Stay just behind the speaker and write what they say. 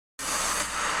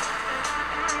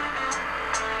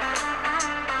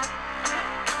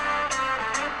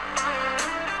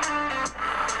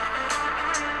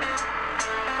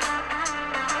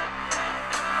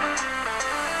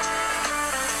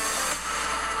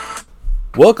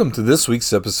Welcome to this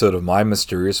week's episode of My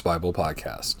Mysterious Bible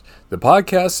Podcast, the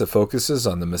podcast that focuses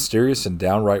on the mysterious and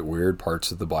downright weird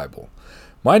parts of the Bible.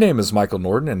 My name is Michael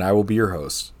Norton, and I will be your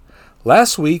host.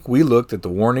 Last week, we looked at the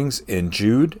warnings in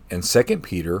Jude and 2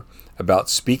 Peter about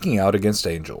speaking out against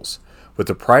angels, with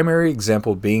the primary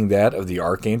example being that of the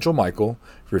archangel Michael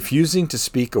refusing to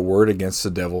speak a word against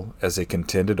the devil as they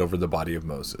contended over the body of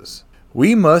Moses.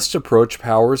 We must approach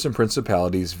powers and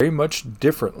principalities very much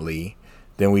differently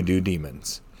than we do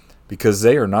demons, because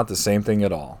they are not the same thing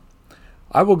at all.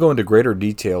 I will go into greater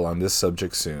detail on this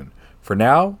subject soon. For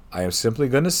now, I am simply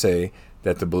going to say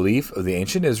that the belief of the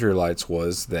ancient Israelites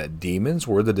was that demons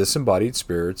were the disembodied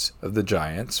spirits of the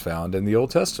giants found in the Old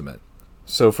Testament.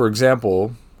 So, for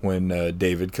example, when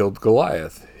David killed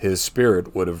Goliath, his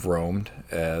spirit would have roamed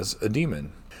as a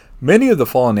demon. Many of the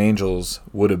fallen angels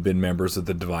would have been members of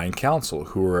the divine council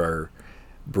who were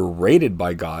berated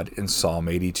by God in Psalm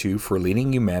 82 for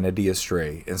leading humanity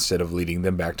astray instead of leading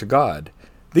them back to God.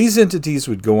 These entities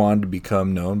would go on to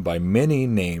become known by many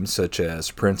names such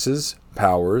as princes,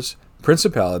 powers,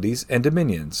 principalities, and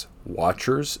dominions,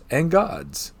 watchers, and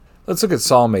gods. Let's look at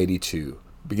Psalm 82,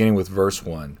 beginning with verse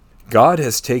 1. God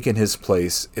has taken his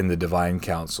place in the divine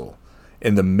council.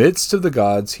 In the midst of the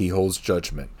gods he holds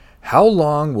judgment. How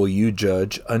long will you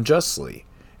judge unjustly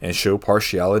and show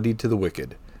partiality to the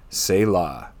wicked?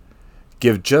 Selah.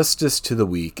 Give justice to the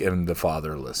weak and the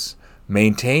fatherless.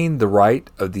 Maintain the right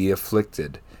of the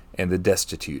afflicted and the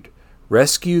destitute.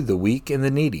 Rescue the weak and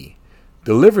the needy.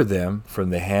 Deliver them from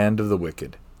the hand of the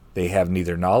wicked. They have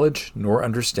neither knowledge nor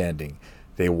understanding.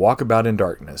 They walk about in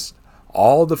darkness.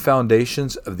 All the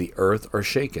foundations of the earth are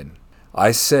shaken.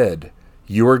 I said,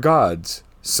 you are gods,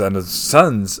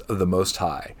 sons of the Most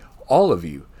High, all of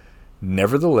you.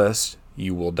 Nevertheless,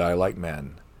 you will die like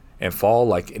men, and fall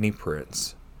like any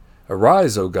prince.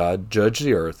 Arise, O God, judge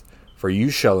the earth, for you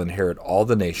shall inherit all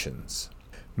the nations.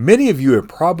 Many of you have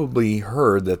probably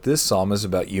heard that this psalm is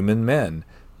about human men,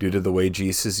 due to the way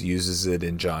Jesus uses it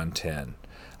in John 10.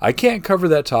 I can't cover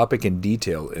that topic in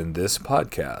detail in this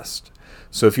podcast.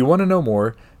 So if you want to know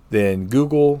more, then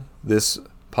Google this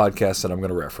podcast that I'm going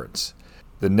to reference.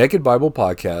 The Naked Bible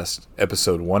Podcast,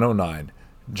 episode 109,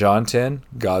 John 10,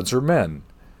 Gods or Men,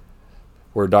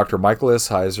 where Dr. Michael S.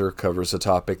 Heiser covers the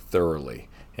topic thoroughly,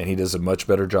 and he does a much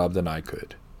better job than I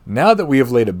could. Now that we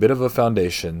have laid a bit of a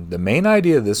foundation, the main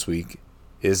idea this week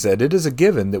is that it is a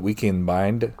given that we can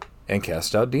bind and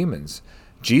cast out demons.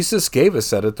 Jesus gave us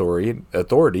that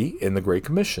authority in the Great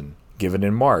Commission, given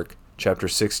in Mark chapter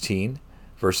 16,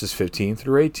 verses 15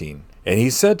 through 18. And he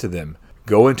said to them,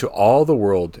 go into all the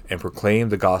world and proclaim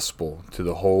the gospel to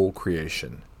the whole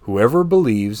creation. Whoever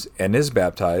believes and is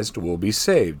baptized will be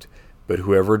saved, but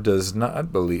whoever does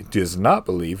not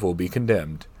believe will be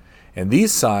condemned. And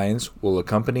these signs will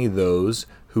accompany those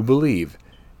who believe.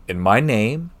 In my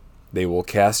name they will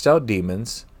cast out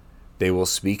demons, they will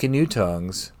speak in new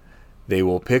tongues, they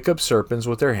will pick up serpents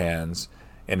with their hands,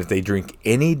 and if they drink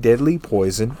any deadly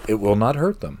poison, it will not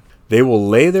hurt them. They will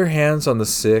lay their hands on the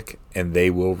sick, and they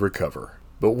will recover.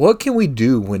 But what can we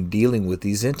do when dealing with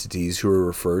these entities who are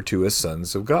referred to as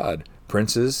sons of God?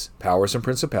 Princes, powers and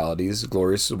principalities,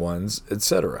 glorious ones,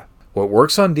 etc. What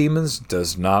works on demons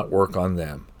does not work on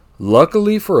them.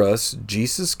 Luckily for us,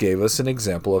 Jesus gave us an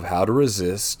example of how to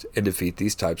resist and defeat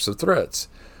these types of threats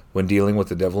when dealing with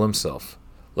the devil himself.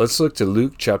 Let's look to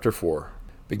Luke chapter 4,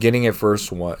 beginning at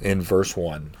verse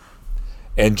 1.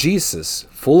 And Jesus,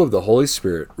 full of the Holy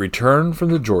Spirit, returned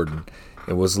from the Jordan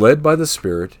and was led by the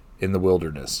Spirit in the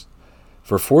wilderness,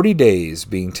 for 40 days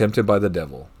being tempted by the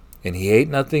devil. And he ate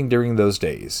nothing during those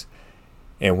days.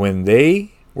 And when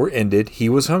they were ended, he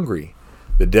was hungry.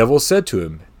 The devil said to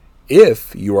him,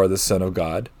 if you are the Son of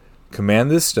God,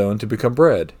 command this stone to become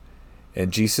bread.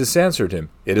 And Jesus answered him,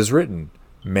 it is written,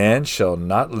 man shall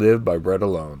not live by bread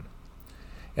alone.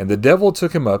 And the devil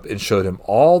took him up and showed him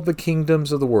all the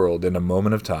kingdoms of the world in a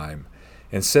moment of time,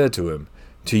 and said to him,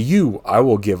 to you I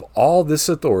will give all this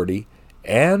authority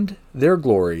and their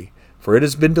glory, for it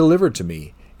has been delivered to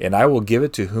me, and I will give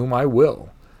it to whom I will.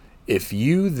 If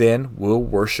you then will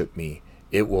worship me,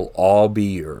 it will all be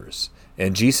yours.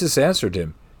 And Jesus answered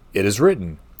him, it is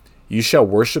written, you shall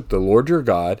worship the Lord your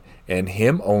God, and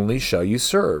him only shall you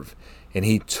serve. And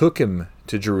he took him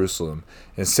to Jerusalem,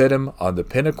 and set him on the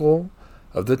pinnacle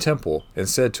of the temple, and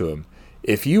said to him,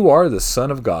 if you are the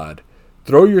Son of God,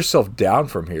 throw yourself down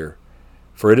from here.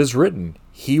 For it is written,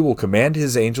 he will command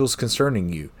his angels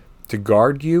concerning you, to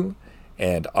guard you,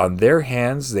 and on their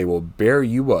hands they will bear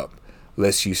you up,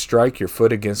 lest you strike your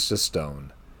foot against a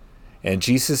stone. And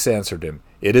Jesus answered him,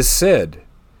 it is said,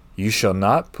 you shall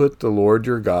not put the Lord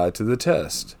your God to the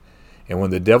test. And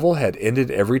when the devil had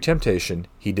ended every temptation,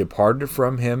 he departed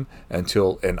from him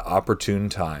until an opportune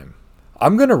time.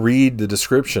 I'm going to read the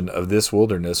description of this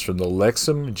wilderness from the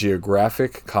Lexham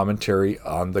Geographic Commentary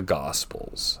on the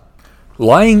Gospels.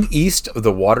 Lying east of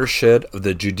the watershed of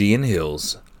the Judean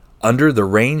hills, under the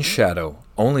rain shadow,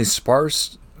 only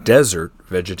sparse desert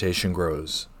vegetation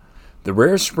grows. The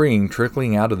rare spring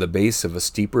trickling out of the base of a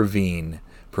steep ravine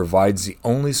provides the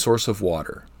only source of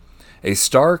water. A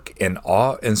stark and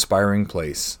awe-inspiring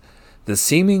place. The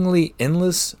seemingly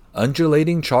endless,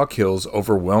 undulating chalk hills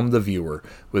overwhelm the viewer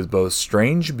with both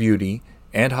strange beauty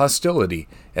and hostility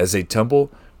as they tumble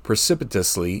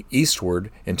precipitously eastward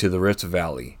into the Rift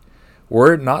Valley.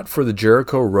 Were it not for the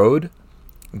Jericho Road,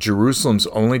 Jerusalem's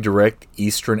only direct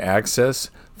eastern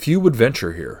access, few would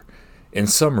venture here. In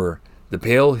summer, the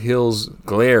pale hills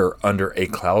glare under a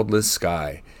cloudless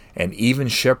sky, and even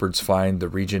shepherds find the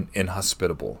region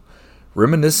inhospitable.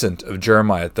 Reminiscent of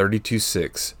Jeremiah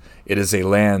 32:6, it is a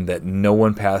land that no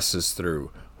one passes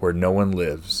through, where no one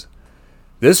lives.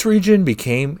 This region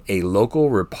became a local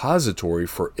repository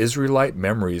for Israelite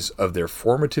memories of their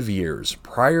formative years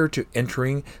prior to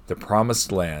entering the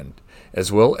Promised Land, as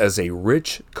well as a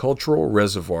rich cultural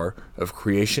reservoir of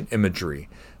creation imagery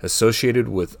associated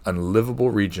with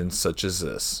unlivable regions such as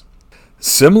this.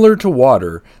 Similar to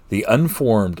water, the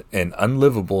unformed and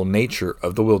unlivable nature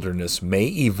of the wilderness may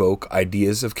evoke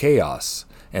ideas of chaos,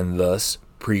 and thus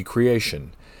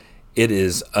pre-creation. It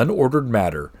is unordered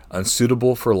matter,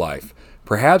 unsuitable for life,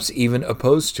 perhaps even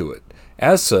opposed to it.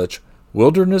 As such,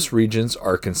 wilderness regions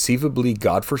are conceivably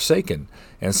God-forsaken,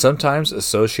 and sometimes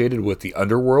associated with the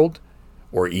underworld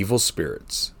or evil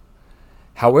spirits.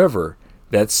 However,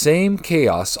 that same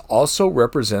chaos also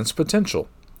represents potential.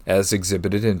 As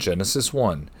exhibited in Genesis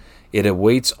 1, it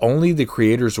awaits only the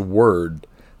Creator's word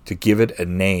to give it a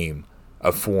name,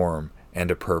 a form, and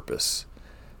a purpose.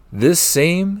 This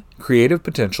same creative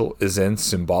potential is then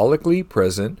symbolically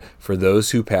present for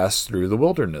those who pass through the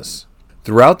wilderness.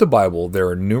 Throughout the Bible, there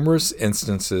are numerous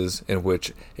instances in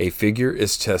which a figure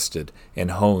is tested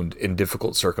and honed in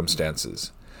difficult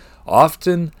circumstances,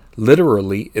 often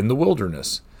literally in the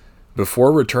wilderness,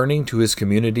 before returning to his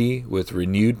community with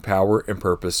renewed power and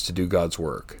purpose to do God's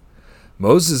work.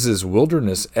 Moses'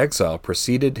 wilderness exile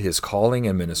preceded his calling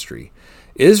and ministry.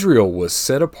 Israel was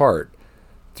set apart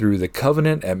through the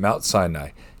covenant at Mount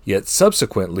Sinai, yet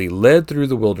subsequently led through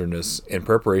the wilderness in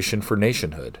preparation for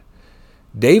nationhood.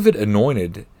 David,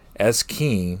 anointed as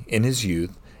king in his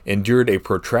youth, endured a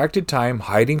protracted time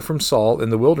hiding from Saul in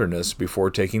the wilderness before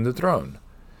taking the throne.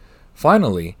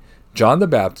 Finally, John the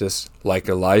Baptist, like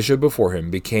Elijah before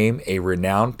him, became a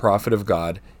renowned prophet of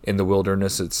God in the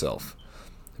wilderness itself.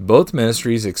 Both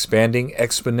ministries expanding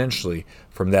exponentially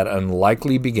from that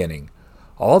unlikely beginning.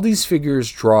 All these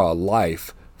figures draw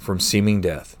life from seeming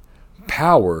death,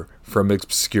 power from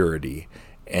obscurity,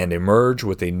 and emerge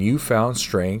with a newfound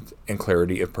strength and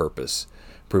clarity of purpose,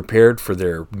 prepared for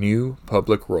their new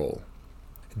public role.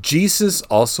 Jesus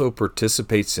also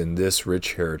participates in this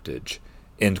rich heritage."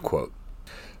 End quote.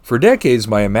 For decades,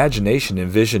 my imagination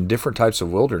envisioned different types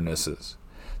of wildernesses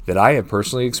that I have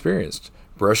personally experienced.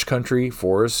 Brush country,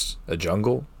 forests, a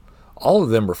jungle. All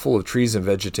of them were full of trees and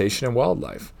vegetation and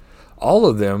wildlife. All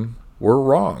of them were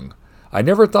wrong. I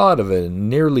never thought of a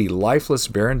nearly lifeless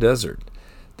barren desert.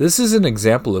 This is an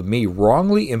example of me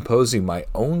wrongly imposing my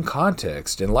own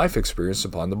context and life experience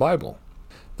upon the Bible.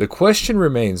 The question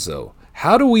remains, though,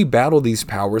 how do we battle these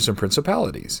powers and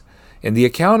principalities? In the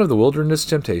account of the wilderness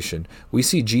temptation, we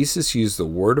see Jesus use the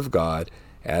Word of God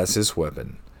as his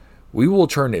weapon. We will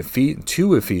turn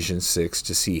to Ephesians 6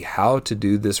 to see how to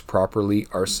do this properly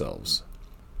ourselves.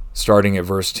 Starting at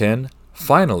verse 10,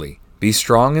 "Finally, be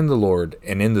strong in the Lord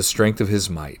and in the strength of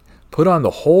his might. Put on the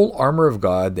whole armor of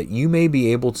God, that you may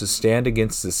be able to stand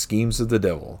against the schemes of the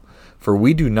devil. For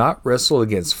we do not wrestle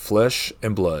against flesh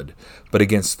and blood, but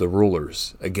against the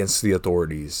rulers, against the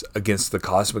authorities, against the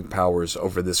cosmic powers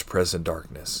over this present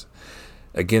darkness,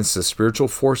 against the spiritual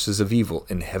forces of evil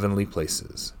in heavenly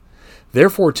places.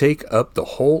 Therefore take up the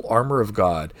whole armor of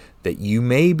God, that you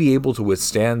may be able to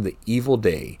withstand the evil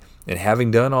day, and having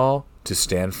done all, to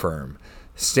stand firm.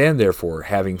 Stand therefore,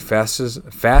 having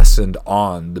fastened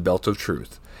on the belt of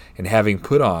truth, and having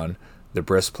put on the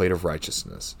breastplate of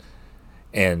righteousness,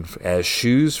 and as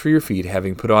shoes for your feet,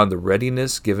 having put on the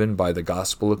readiness given by the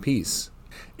gospel of peace.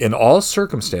 In all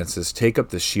circumstances take up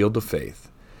the shield of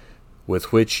faith,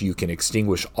 with which you can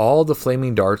extinguish all the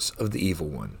flaming darts of the evil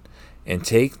one, and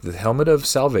take the helmet of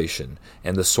salvation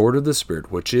and the sword of the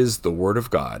Spirit, which is the word of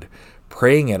God,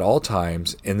 praying at all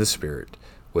times in the Spirit,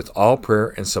 with all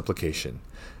prayer and supplication.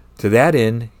 To that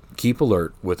end, keep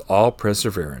alert with all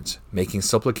perseverance, making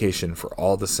supplication for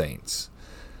all the saints.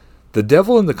 The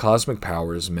devil and the cosmic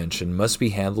powers mentioned must be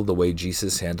handled the way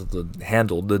Jesus handled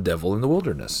the devil in the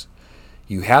wilderness.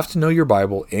 You have to know your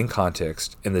Bible in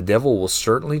context, and the devil will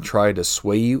certainly try to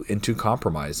sway you into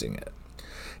compromising it.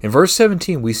 In verse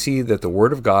 17, we see that the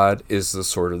Word of God is the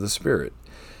sword of the Spirit.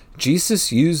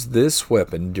 Jesus used this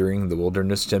weapon during the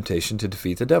wilderness temptation to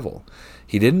defeat the devil.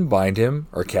 He didn't bind him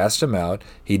or cast him out.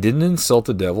 He didn't insult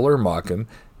the devil or mock him.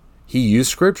 He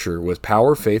used Scripture with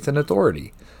power, faith, and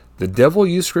authority. The devil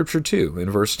used Scripture too,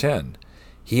 in verse 10.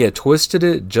 He had twisted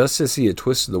it just as he had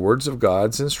twisted the words of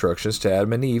God's instructions to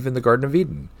Adam and Eve in the Garden of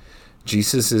Eden.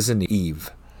 Jesus is an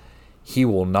Eve. He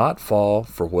will not fall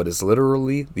for what is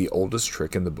literally the oldest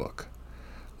trick in the book.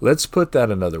 Let's put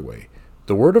that another way.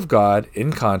 The Word of God,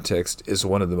 in context, is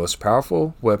one of the most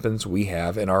powerful weapons we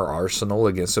have in our arsenal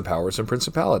against the powers and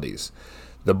principalities.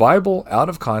 The Bible, out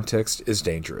of context, is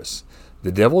dangerous.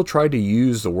 The devil tried to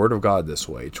use the Word of God this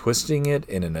way, twisting it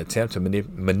in an attempt to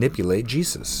manipulate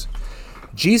Jesus.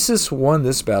 Jesus won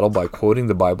this battle by quoting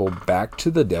the Bible back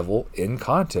to the devil in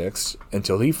context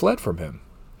until he fled from him.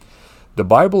 The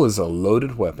Bible is a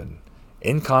loaded weapon.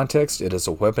 In context, it is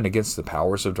a weapon against the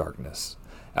powers of darkness.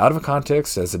 Out of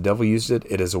context, as the devil used it,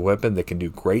 it is a weapon that can do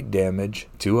great damage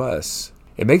to us.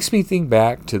 It makes me think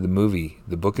back to the movie,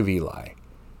 The Book of Eli,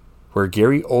 where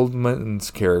Gary Oldman's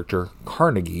character,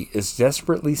 Carnegie, is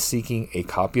desperately seeking a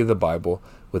copy of the Bible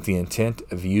with the intent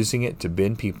of using it to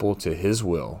bend people to his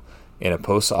will in a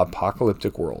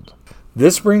post-apocalyptic world.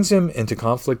 This brings him into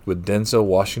conflict with Denzel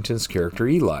Washington's character,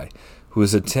 Eli, who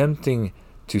is attempting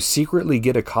to secretly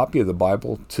get a copy of the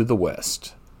Bible to the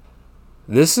West.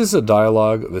 This is a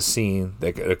dialogue of a scene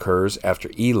that occurs after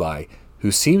Eli,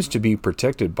 who seems to be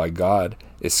protected by God,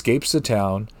 escapes the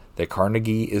town that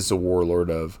Carnegie is the warlord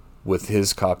of with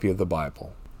his copy of the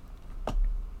Bible.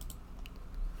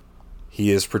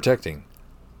 He is protecting.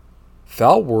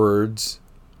 Foul words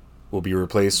will be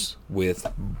replaced with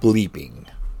bleeping.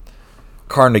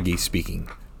 Carnegie speaking.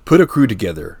 Put a crew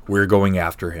together. We're going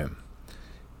after him.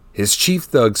 His chief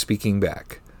thug speaking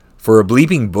back. For a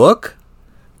bleeping book?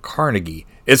 Carnegie.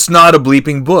 It's not a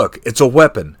bleeping book. It's a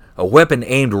weapon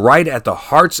aimed right at the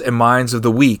hearts and minds of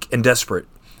the weak and desperate.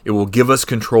 It will give us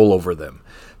control over them.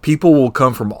 People will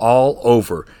come from all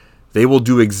over. They will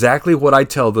do exactly what I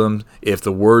tell them if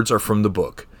the words are from the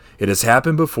book. It has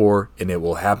happened before, and it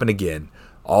will happen again.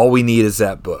 All we need is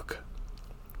that book.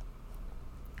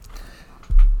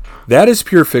 That is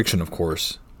pure fiction, of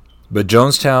course. But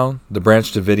Jonestown, the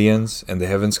Branch Davidians, and the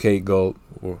Heaven's Gate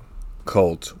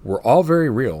cult were all very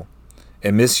real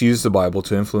and misused the Bible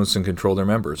to influence and control their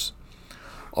members.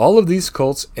 All of these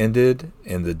cults ended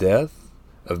in the death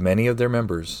of many of their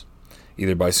members,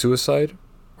 either by suicide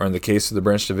or, in the case of the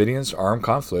Branch Davidians, armed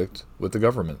conflict with the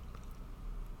government.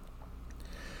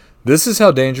 This is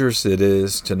how dangerous it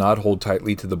is to not hold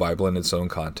tightly to the Bible in its own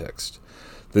context.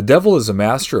 The devil is a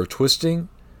master of twisting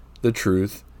the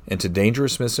truth into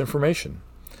dangerous misinformation.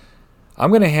 I'm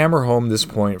going to hammer home this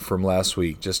point from last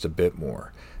week just a bit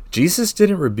more. Jesus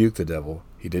didn't rebuke the devil.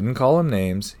 He didn't call him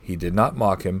names. He did not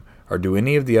mock him or do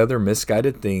any of the other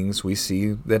misguided things we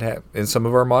see that in some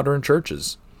of our modern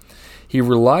churches. He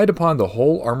relied upon the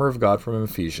whole armor of God from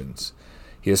Ephesians.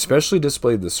 He especially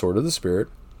displayed the sword of the Spirit,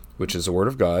 which is the Word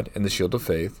of God, and the shield of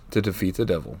faith to defeat the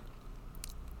devil.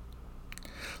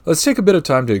 Let's take a bit of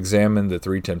time to examine the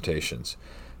three temptations.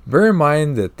 Bear in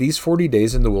mind that these 40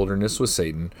 days in the wilderness with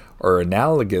Satan are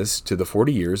analogous to the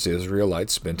 40 years the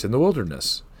Israelites spent in the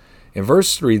wilderness. In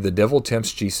verse 3, the devil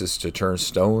tempts Jesus to turn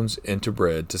stones into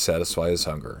bread to satisfy his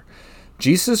hunger.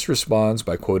 Jesus responds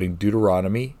by quoting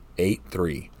Deuteronomy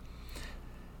 8:3.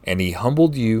 And he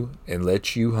humbled you and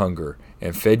let you hunger,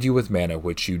 and fed you with manna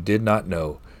which you did not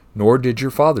know, nor did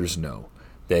your fathers know,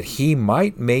 that he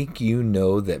might make you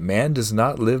know that man does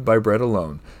not live by bread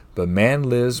alone, but man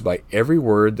lives by every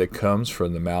word that comes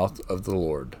from the mouth of the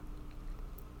Lord.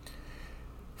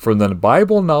 From the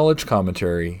Bible Knowledge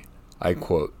Commentary, I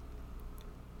quote,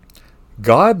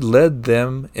 God led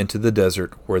them into the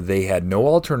desert where they had no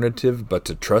alternative but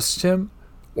to trust him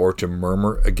or to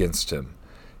murmur against him.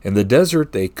 In the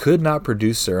desert they could not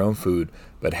produce their own food,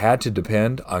 but had to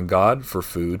depend on God for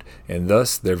food and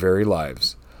thus their very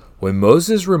lives. When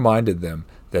Moses reminded them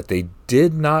that they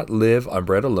did not live on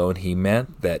bread alone, he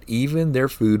meant that even their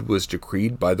food was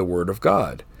decreed by the word of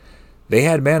God. They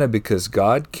had manna because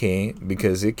it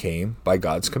came by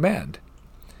God's command.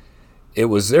 It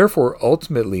was therefore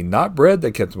ultimately not bread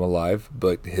that kept them alive,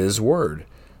 but his word.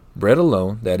 Bread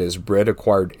alone, that is, bread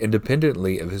acquired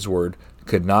independently of his word,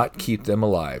 could not keep them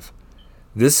alive.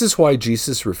 This is why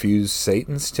Jesus refused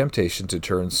Satan's temptation to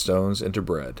turn stones into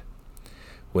bread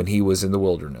when he was in the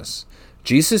wilderness.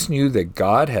 Jesus knew that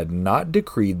God had not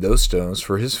decreed those stones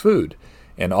for his food,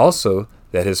 and also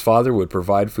that his Father would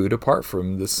provide food apart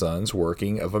from the Son's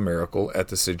working of a miracle at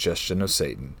the suggestion of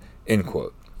Satan. End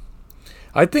quote.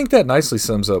 I think that nicely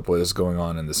sums up what is going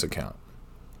on in this account.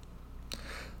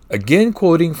 Again,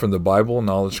 quoting from the Bible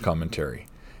Knowledge Commentary.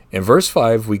 In verse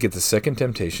 5, we get the second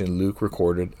temptation Luke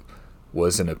recorded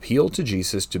was an appeal to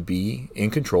Jesus to be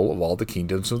in control of all the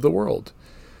kingdoms of the world.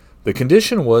 The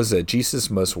condition was that Jesus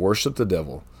must worship the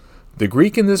devil. The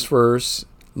Greek in this verse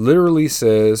literally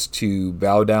says to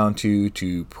bow down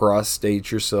to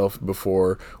prostrate yourself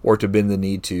before, or to bend the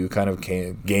knee to, kind of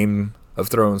Game of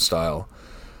Thrones style.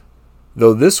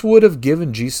 Though this would have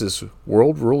given Jesus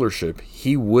world rulership,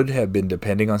 he would have been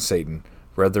depending on Satan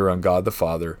rather on God the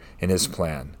Father and his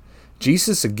plan.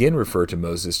 Jesus again referred to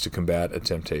Moses to combat a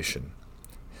temptation.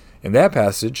 In that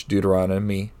passage,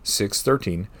 Deuteronomy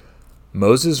 6:13,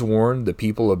 Moses warned the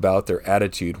people about their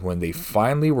attitude when they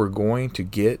finally were going to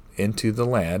get into the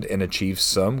land and achieve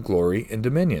some glory and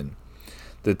dominion.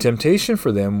 The temptation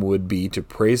for them would be to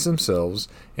praise themselves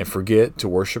and forget to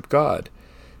worship God.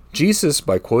 Jesus,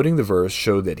 by quoting the verse,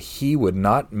 showed that he would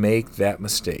not make that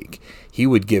mistake. He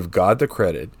would give God the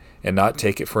credit and not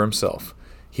take it for himself.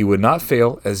 He would not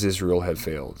fail as Israel had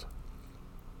failed.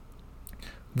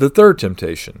 The third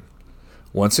temptation,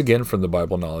 once again from the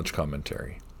Bible Knowledge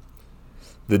Commentary.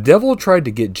 The devil tried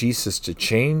to get Jesus to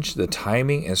change the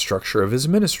timing and structure of his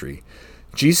ministry.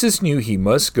 Jesus knew he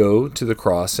must go to the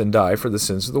cross and die for the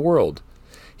sins of the world.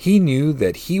 He knew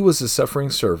that he was a suffering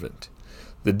servant.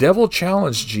 The devil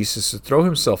challenged Jesus to throw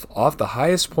himself off the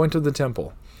highest point of the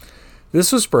temple.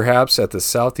 This was perhaps at the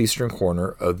southeastern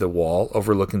corner of the wall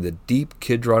overlooking the deep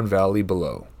Kidron Valley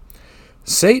below.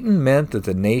 Satan meant that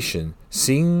the nation,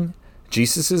 seeing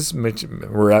Jesus'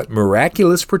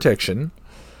 miraculous protection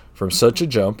from such a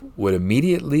jump, would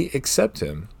immediately accept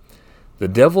him. The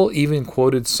devil even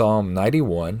quoted Psalm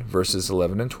 91, verses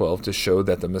 11 and 12, to show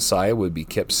that the Messiah would be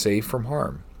kept safe from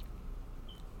harm.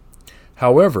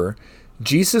 However,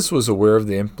 Jesus was aware of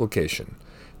the implication.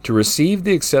 To receive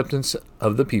the acceptance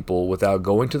of the people without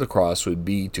going to the cross would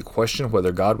be to question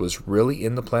whether God was really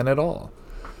in the plan at all.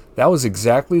 That was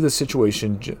exactly the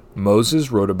situation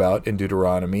Moses wrote about in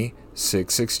Deuteronomy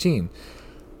 6:16,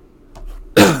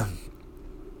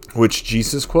 which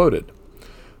Jesus quoted.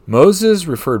 Moses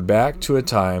referred back to a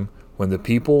time when the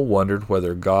people wondered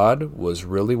whether God was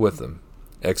really with them,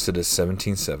 Exodus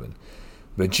 17:7.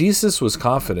 But Jesus was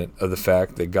confident of the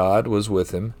fact that God was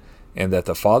with him and that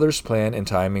the Father's plan and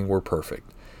timing were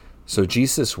perfect. So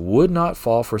Jesus would not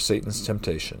fall for Satan's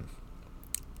temptation.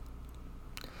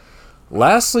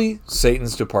 Lastly,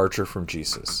 Satan's departure from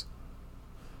Jesus.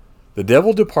 The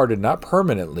devil departed not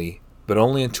permanently, but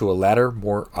only into a latter,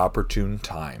 more opportune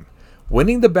time.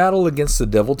 Winning the battle against the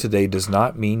devil today does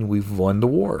not mean we've won the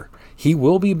war. He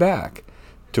will be back.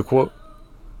 To quote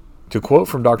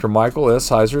from Dr. Michael S.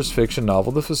 Heiser's fiction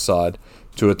novel, The Facade,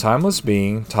 to a timeless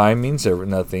being, time means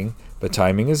nothing, but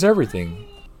timing is everything.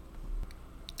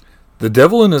 The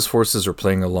devil and his forces are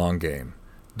playing a long game.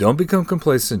 Don't become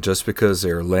complacent just because they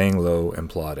are laying low and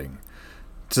plotting.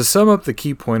 To sum up the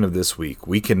key point of this week,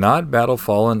 we cannot battle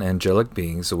fallen angelic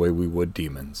beings the way we would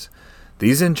demons.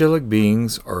 These angelic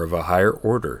beings are of a higher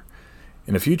order.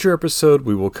 In a future episode,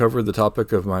 we will cover the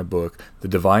topic of my book, The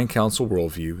Divine Council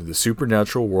Worldview, the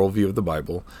Supernatural Worldview of the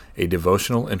Bible, a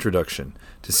devotional introduction,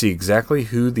 to see exactly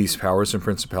who these powers and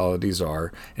principalities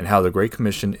are and how the Great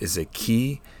Commission is a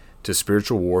key to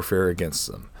spiritual warfare against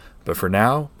them. But for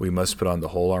now, we must put on the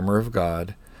whole armor of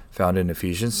God, found in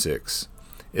Ephesians 6.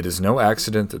 It is no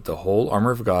accident that the whole armor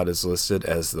of God is listed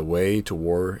as the way to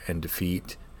war and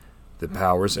defeat the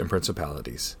powers and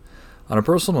principalities. On a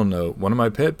personal note, one of my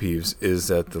pet peeves is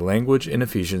that the language in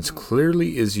Ephesians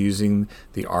clearly is using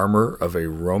the armor of a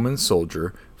Roman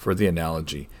soldier for the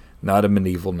analogy, not a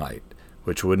medieval knight,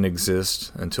 which wouldn't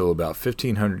exist until about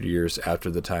 1500 years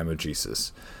after the time of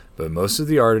Jesus. But most of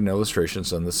the art and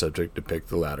illustrations on the subject depict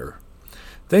the latter.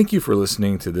 Thank you for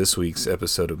listening to this week's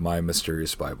episode of My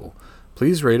Mysterious Bible.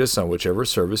 Please rate us on whichever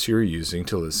service you are using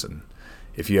to listen.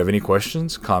 If you have any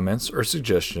questions, comments, or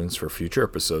suggestions for future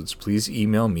episodes, please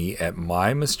email me at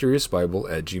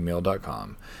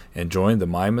mymysteriousbible@gmail.com and join the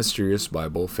My Mysterious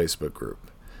Bible Facebook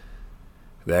group.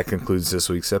 That concludes this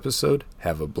week's episode.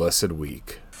 Have a blessed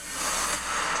week.